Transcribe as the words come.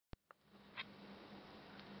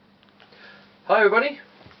Hi everybody,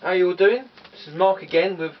 how you all doing? This is Mark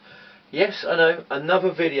again with, yes I know,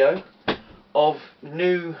 another video of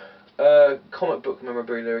new comic book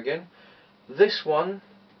memorabilia again. This one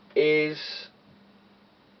is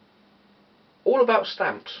all about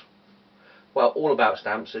stamps. Well, all about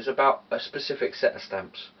stamps. It's about a specific set of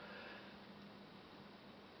stamps.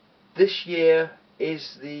 This year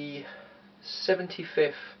is the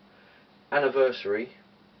 75th anniversary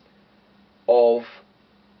of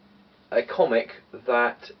a comic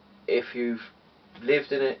that, if you've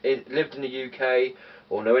lived in the UK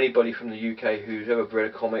or know anybody from the UK who's ever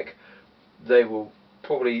read a comic, they will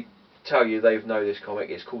probably tell you they know this comic.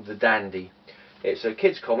 It's called The Dandy. It's a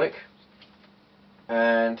kids comic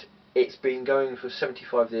and it's been going for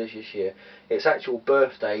 75 years this year. Its actual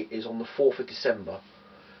birthday is on the 4th of December,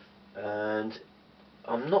 and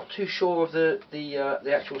I'm not too sure of the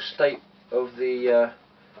actual state of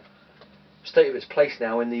its place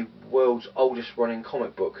now in the world's oldest running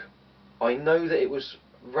comic book. I know that it was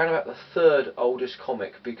around about the third oldest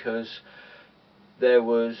comic, because there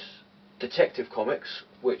was Detective Comics,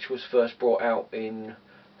 which was first brought out in,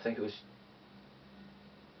 I think it was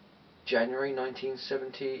January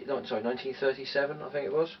 1937, I think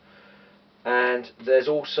it was. And there's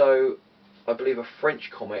also, I believe, a French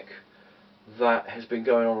comic that has been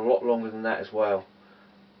going on a lot longer than that as well.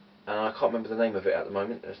 And I can't remember the name of it at the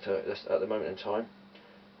moment, at the moment in time.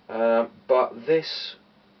 But this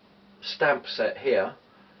stamp set here,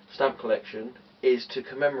 stamp collection, is to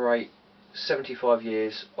commemorate 75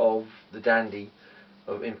 years of the Dandy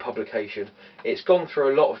in publication. It's gone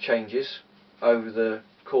through a lot of changes over the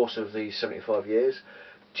course of these 75 years.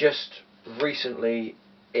 Just recently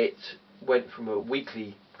it went from a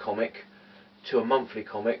weekly comic to a monthly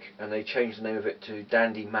comic, and they changed the name of it to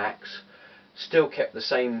Dandy Max. Still kept the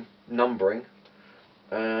same numbering,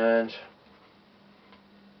 and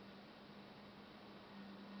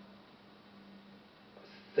I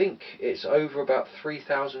think it's over about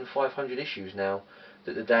 3,500 issues now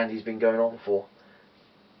that the Dandy's been going on for.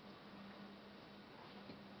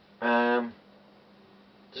 So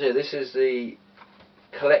yeah, this is the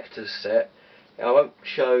collector's set. I won't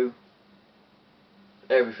show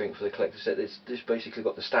everything for the collector's set. This basically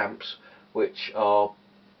got the stamps, which are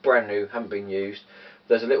brand new, haven't been used.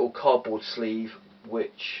 There's a little cardboard sleeve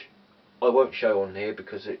which I won't show on here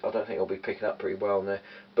because I don't think I'll be picking up pretty well on there,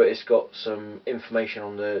 but it's got some information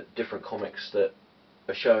on the different comics that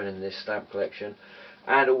are shown in this stamp collection.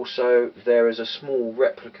 And also there is a small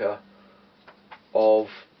replica of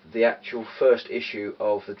the actual first issue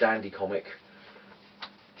of the Dandy comic,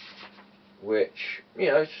 which, you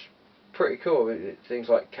know, it's pretty cool. Things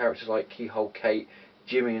like characters like Keyhole Kate,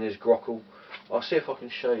 Jimmy and his Grockle. I'll see if I can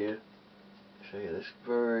show you this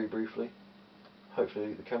very briefly.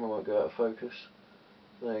 Hopefully the camera won't go out of focus.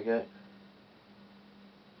 There you go.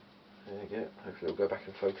 There you go. Hopefully it'll go back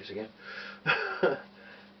in focus again.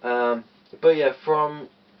 But yeah, I'll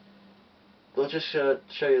just show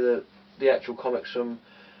you the actual comics from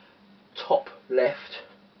top right.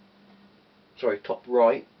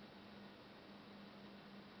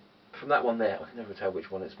 From that one there, I can never tell which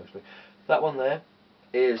one it's supposed to be. That one there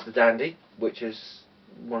is the Dandy, which is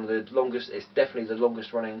one of the longest, it's definitely the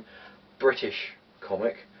longest running British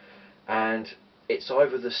comic, and it's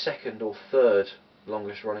either the second or third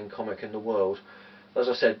longest running comic in the world. As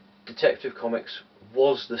I said, Detective Comics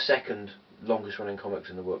was the second longest running comic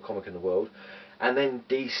in the world, and then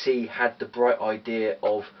DC had the bright idea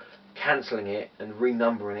of cancelling it and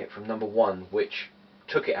renumbering it from number 1, which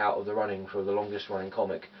took it out of the running for the longest running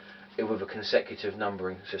comic with a consecutive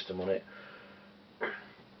numbering system on it.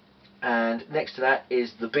 And next to that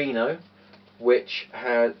is the Beano, which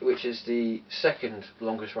is the second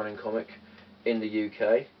longest running comic in the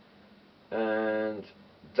UK, and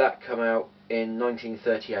that came out in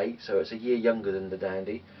 1938, so it's a year younger than the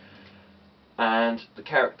Dandy. And the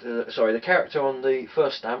character on the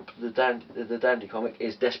first stamp, the Dandy comic,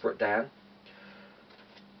 is Desperate Dan.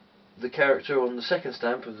 The character on the second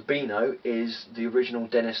stamp of the Beano is the original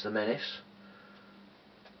Dennis the Menace.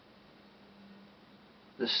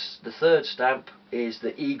 The third stamp is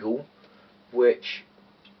the Eagle, which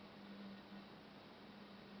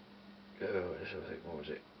what was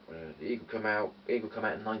it? The Eagle come out in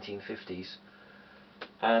 1950s,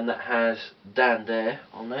 and that has Dan Dare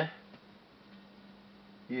on there.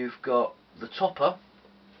 You've got the Topper,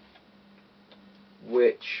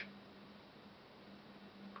 which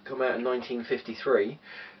come out in 1953,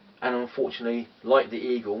 and unfortunately, like the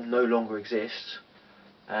Eagle, no longer exists.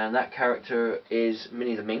 And that character is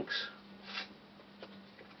Minnie the Minx.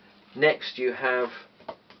 Next you have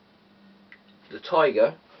the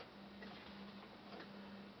Tiger,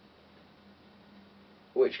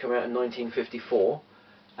 which came out in 1954,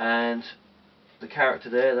 and the character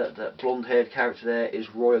there, that blonde-haired character there,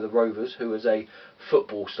 is Roy of the Rovers, who was a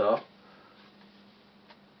football star.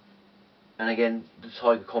 And again, the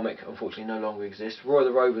Tiger comic unfortunately no longer exists. Roy of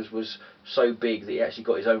the Rovers was so big that he actually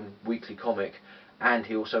got his own weekly comic, and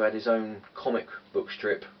he also had his own comic book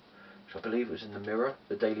strip, which I believe was in the Mirror,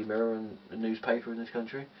 the Daily Mirror, and the newspaper in this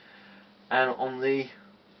country. And on the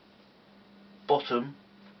bottom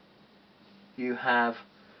you have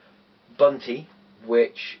Bunty,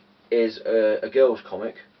 which is a girls'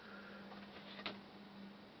 comic,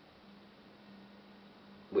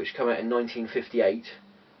 which came out in 1958.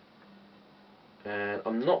 And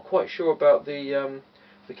I'm not quite sure about the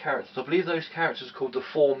characters. I believe those characters are called the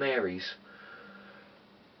Four Marys,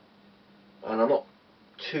 and I'm not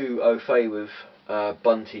too au fait with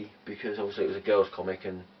Bunty, because obviously it was a girls' comic,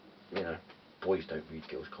 and you know, boys don't read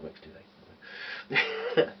girls' comics, do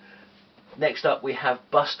they? Next up we have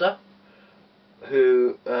Buster,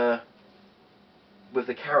 who with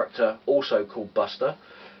the character also called Buster,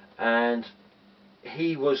 and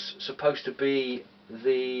he was supposed to be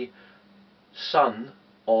the son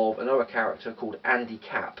of another character called Andy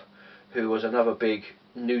Capp, who was another big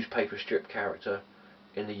newspaper strip character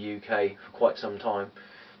in the UK for quite some time.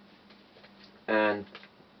 And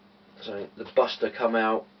so the Buster come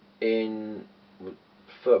out in,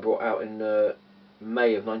 first brought out in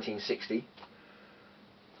May of 1960.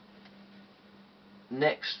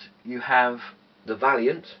 Next you have the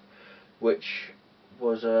Valiant, which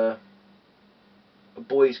was a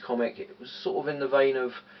boys comic. It was sort of in the vein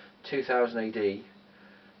of 2000 AD,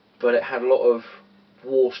 but it had a lot of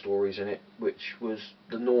war stories in it, which was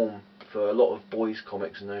the norm for a lot of boys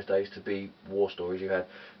comics in those days, to be war stories. You had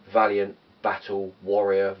Valiant, Battle,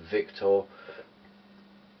 Warrior, Victor.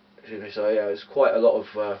 So yeah, there's quite a lot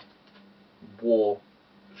of war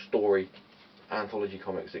story anthology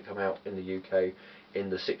comics that come out in the UK in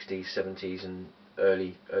the 60s, 70s and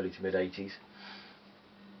early to mid 80s.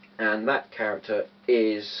 And that character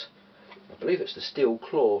is, I believe it's the Steel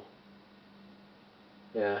Claw.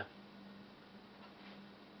 Yeah.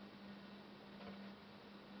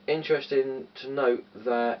 Interesting to note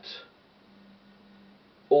that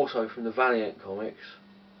also from the Valiant comics,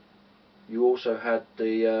 you also had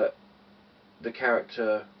the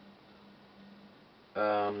character.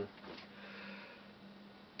 There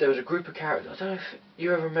was a group of characters. I don't know if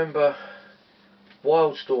you ever remember.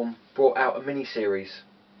 Wildstorm brought out a mini-series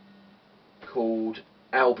called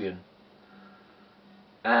Albion,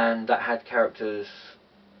 and that had characters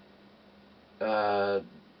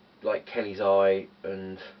like Kelly's Eye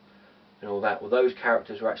and all that. Well, those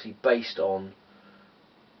characters were actually based on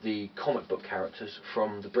the comic book characters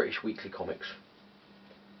from the British weekly comics.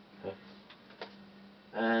 Okay.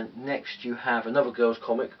 And next you have another girls'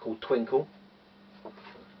 comic called Twinkle,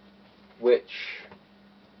 which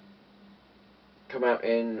came out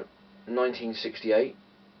in 1968,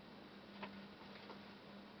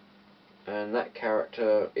 and that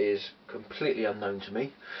character is completely unknown to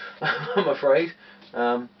me, I'm afraid.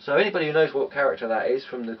 So anybody who knows what character that is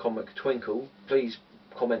from the comic Twinkle, please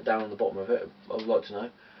comment down on the bottom of it. I would like to know.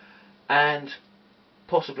 And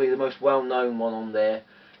possibly the most well-known one on there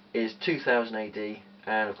is 2000 AD,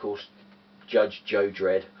 and of course Judge Joe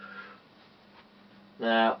Dredd.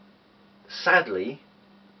 Now, sadly,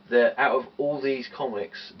 out of all these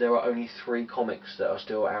comics, there are only 3 comics that are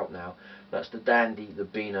still out now. That's the Dandy, the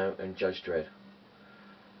Beano, and Judge Dredd.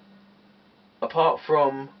 Apart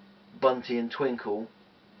from Bunty and Twinkle,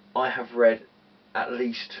 I have read at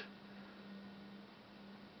least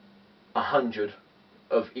 100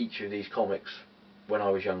 of each of these comics when I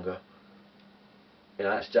was younger. You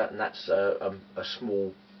know, that's a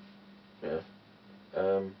small, you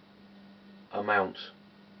know, amount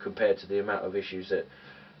compared to the amount of issues that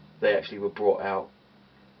they actually were brought out.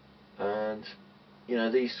 And you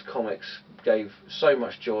know, these comics gave so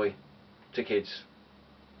much joy to kids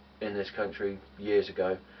in this country years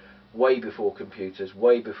ago, way before computers,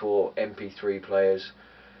 way before MP3 players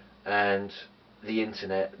and the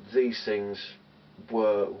internet. These things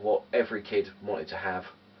were what every kid wanted to have.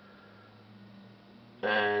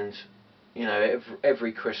 And you know,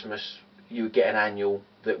 every Christmas you would get an annual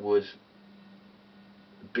that would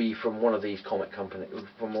be from one of these comics.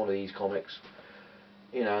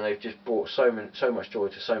 You know, and they've just brought so much joy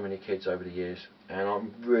to so many kids over the years. And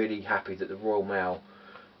I'm really happy that the Royal Mail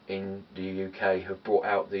in the UK have brought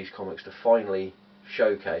out these comics to finally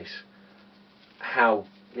showcase how,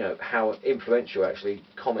 you know, how influential actually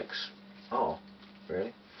comics are,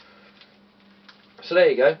 really. So there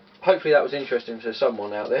you go. Hopefully that was interesting to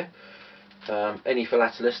someone out there. Any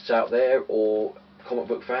philatelists out there, or comic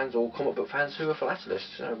book fans or comic book fans who are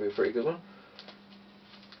philatelists. That would be a pretty good one.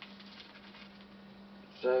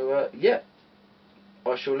 So yeah,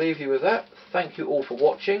 I shall leave you with that. Thank you all for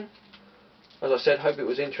watching. As I said, hope it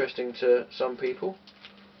was interesting to some people.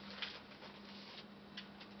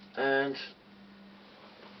 And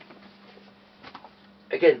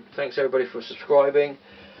again, thanks everybody for subscribing.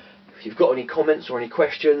 If you've got any comments or any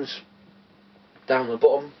questions, down the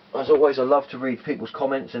bottom. As always, I love to read people's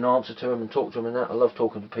comments and answer to them and talk to them and that. I love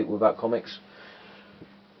talking to people about comics.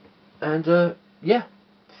 And yeah,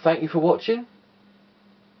 thank you for watching.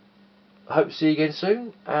 I hope to see you again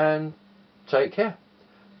soon, and take care.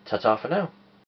 Ta-ta for now.